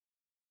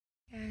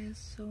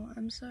guys, so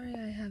I'm sorry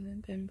I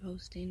haven't been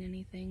posting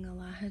anything. A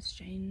lot has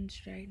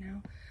changed right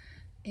now.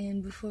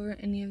 And before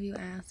any of you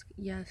ask,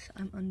 yes,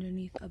 I'm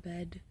underneath a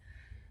bed.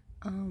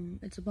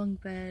 It's a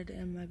bunk bed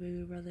and my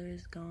baby brother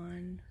is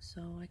gone,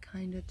 so I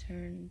kind of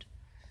turned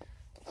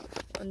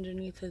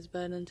underneath his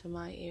bed into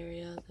my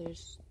area.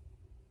 There's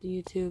the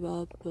YouTube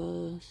up,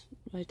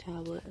 my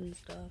tablet and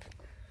stuff.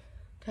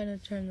 Kind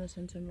of turned this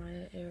into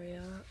my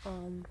area.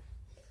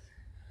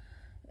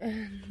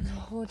 And the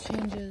whole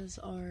changes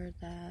are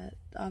that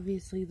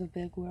obviously the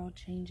big world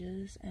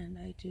changes, and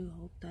I do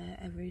hope that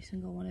every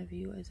single one of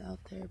you is out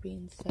there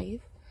being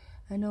safe.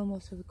 I know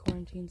most of the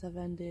quarantines have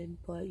ended,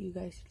 but you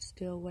guys should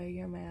still wear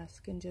your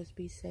mask and just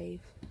be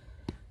safe.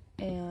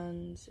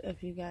 And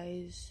if you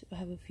guys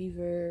have a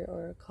fever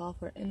or a cough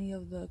or any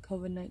of the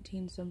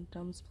COVID-19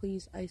 symptoms,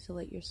 please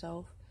isolate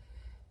yourself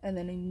and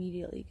then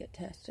immediately get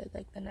tested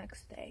like the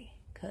next day,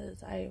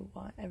 because I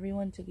want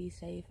everyone to be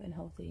safe and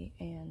healthy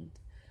and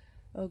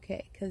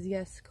okay, because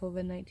yes,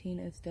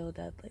 COVID-19 is still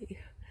deadly,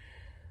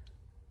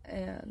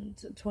 and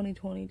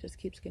 2020 just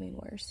keeps getting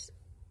worse.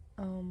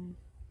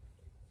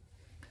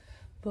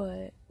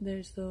 But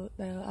there's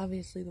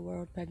obviously the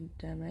world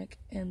pandemic,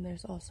 and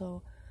there's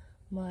also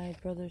my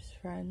brother's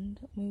friend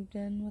moved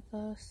in with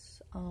us.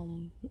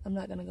 I'm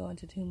not gonna go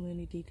into too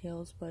many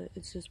details, but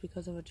it's just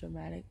because of a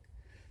dramatic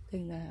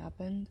thing that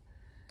happened,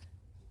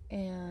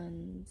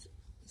 and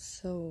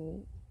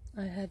so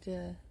I had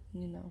to,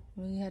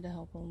 we had to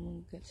help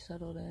him get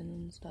settled in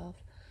and stuff.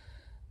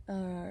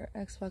 Our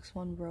Xbox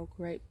One broke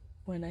right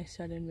when I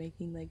started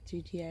making like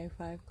GTA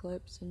 5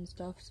 clips and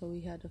stuff, so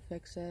we had to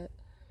fix it.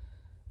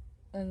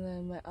 And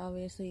then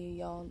obviously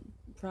y'all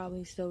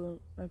probably still,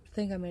 I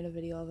think I made a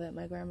video of it,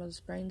 my grandma's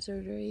brain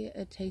surgery.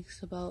 It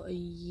takes about a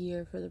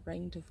year for the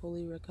brain to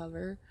fully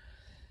recover,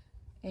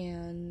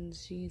 and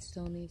she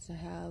still needs to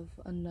have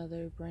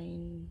another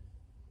brain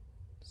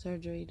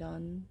surgery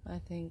done, I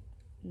think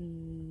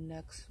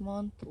next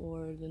month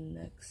or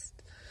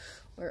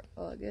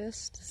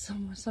August,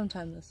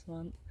 sometime this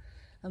month.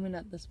 I mean,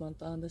 not this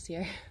month, this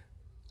year.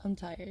 I'm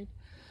tired,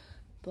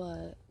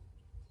 but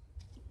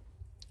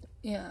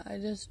yeah,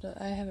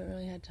 I haven't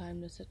really had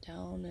time to sit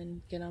down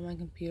and get on my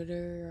computer,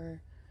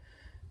 or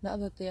now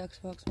that the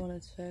Xbox One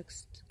is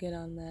fixed, get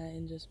on that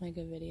and just make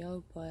a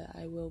video, but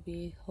I will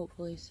be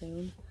hopefully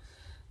soon.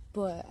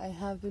 But I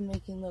have been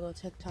making little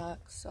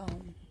TikToks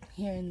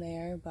here and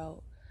there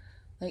about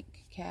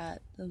like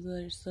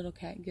there's little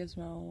cat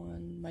Gizmo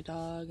and my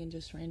dog and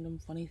just random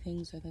funny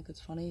things. I think it's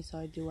funny, so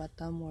I duet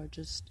them or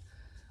just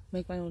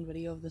make my own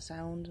video of the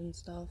sound and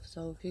stuff.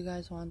 So if you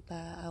guys want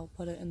that, I'll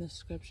put it in the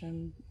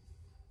description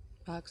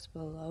box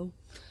below.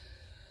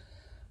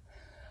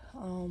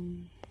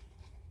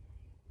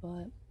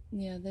 But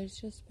yeah, there's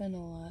just been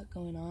a lot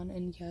going on,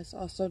 and yes,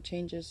 also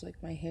changes, like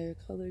my hair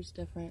color's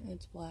different.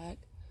 It's black,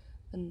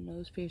 and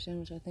nose piercing,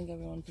 which I think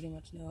everyone pretty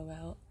much knew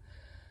about.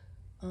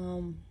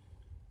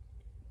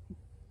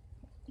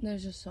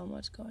 There's just so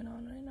much going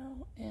on right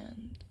now,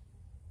 and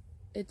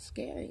it's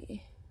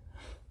scary.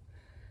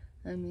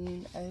 I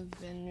mean, I've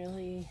been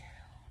really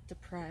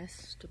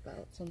depressed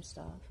about some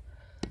stuff,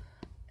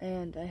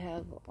 and I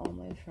have all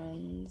my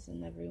friends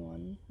and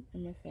everyone,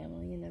 and my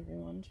family and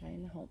everyone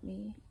trying to help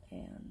me,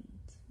 and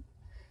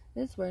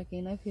it's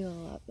working. I feel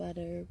a lot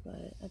better,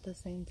 but at the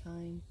same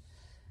time,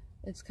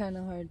 it's kind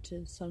of hard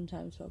to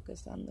sometimes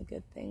focus on the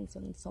good things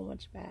when so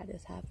much bad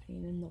is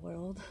happening in the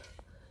world.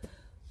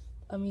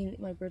 I mean,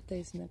 my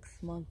birthday's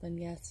next month, and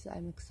yes,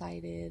 I'm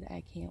excited,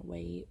 I can't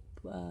wait,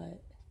 but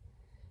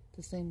at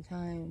the same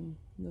time,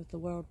 with the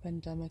world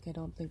pandemic, I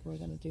don't think we're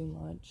gonna do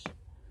much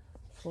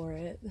for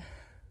it.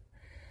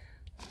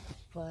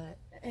 But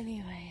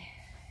anyway,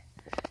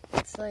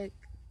 it's like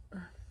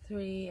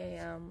 3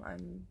 a.m.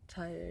 I'm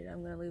tired.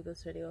 I'm gonna leave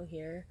this video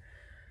here.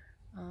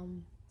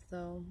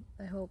 So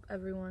I hope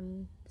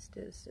everyone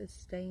is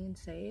staying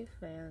safe,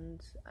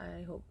 and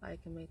I hope I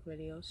can make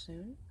videos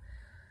soon.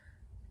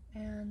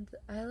 And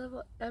I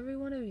love every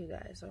one of you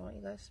guys. I want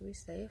you guys to be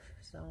safe,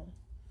 so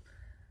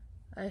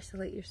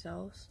isolate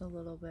yourselves a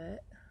little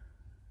bit.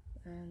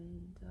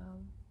 And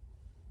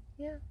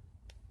yeah,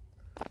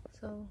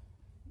 so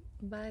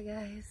bye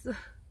guys.